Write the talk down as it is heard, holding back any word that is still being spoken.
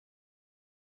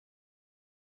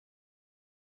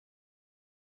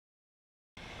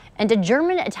And a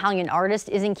German-Italian artist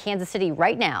is in Kansas City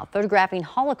right now, photographing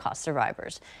Holocaust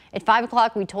survivors. At 5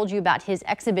 o'clock, we told you about his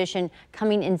exhibition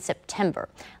coming in September.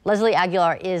 Leslie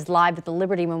Aguilar is live at the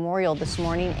Liberty Memorial this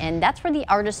morning, and that's where the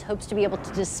artist hopes to be able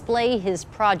to display his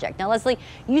project. Now, Leslie,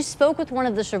 you spoke with one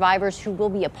of the survivors who will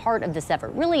be a part of this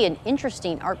effort. Really an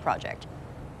interesting art project.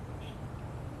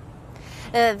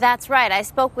 That's right. I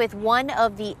spoke with one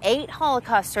of the 8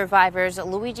 Holocaust survivors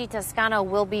Luigi Toscano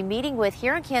will be meeting with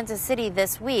here in Kansas City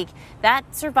this week.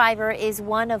 That survivor is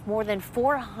one of more than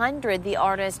 400 the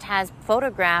artist has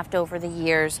photographed over the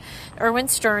years. Erwin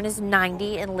Stern is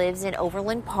 90 and lives in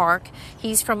Overland Park.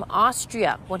 He's from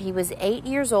Austria. When he was 8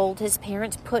 years old, his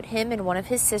parents put him and one of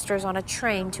his sisters on a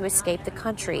train to escape the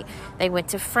country. They went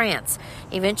to France.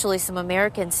 Eventually, some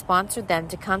Americans sponsored them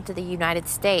to come to the United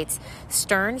States.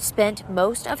 Stern spent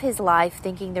most of his life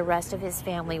thinking the rest of his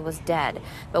family was dead.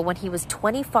 But when he was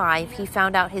 25, he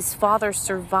found out his father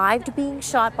survived being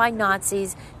shot by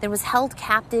Nazis, then was held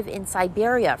captive in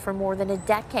Siberia for more than a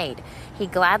decade. He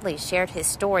gladly shared his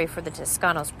story for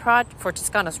Toscano's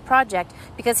project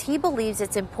because he believes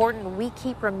it's important we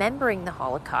keep remembering the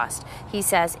Holocaust. He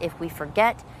says if we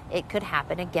forget, it could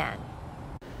happen again.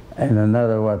 In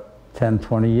another, 10,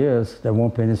 20 years, there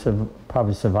won't be any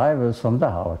probably survivors from the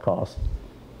Holocaust.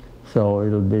 So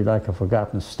it'll be like a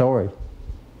forgotten story.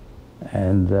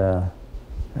 And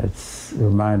it's a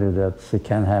reminder that it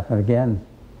can happen again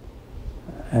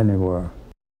anywhere.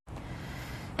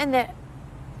 And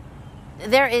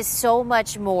there is so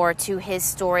much more to his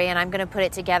story, and I'm going to put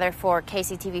it together for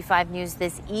KCTV5 News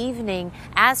this evening.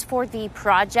 As for the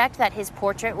project that his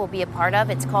portrait will be a part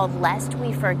of, it's called Lest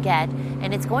We Forget,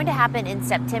 and it's going to happen in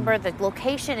September. The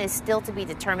location is still to be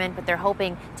determined, but they're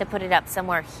hoping to put it up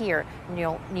somewhere here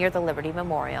near the Liberty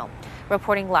Memorial.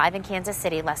 Reporting live in Kansas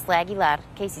City, Leslie Aguilar,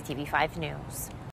 KCTV5 News.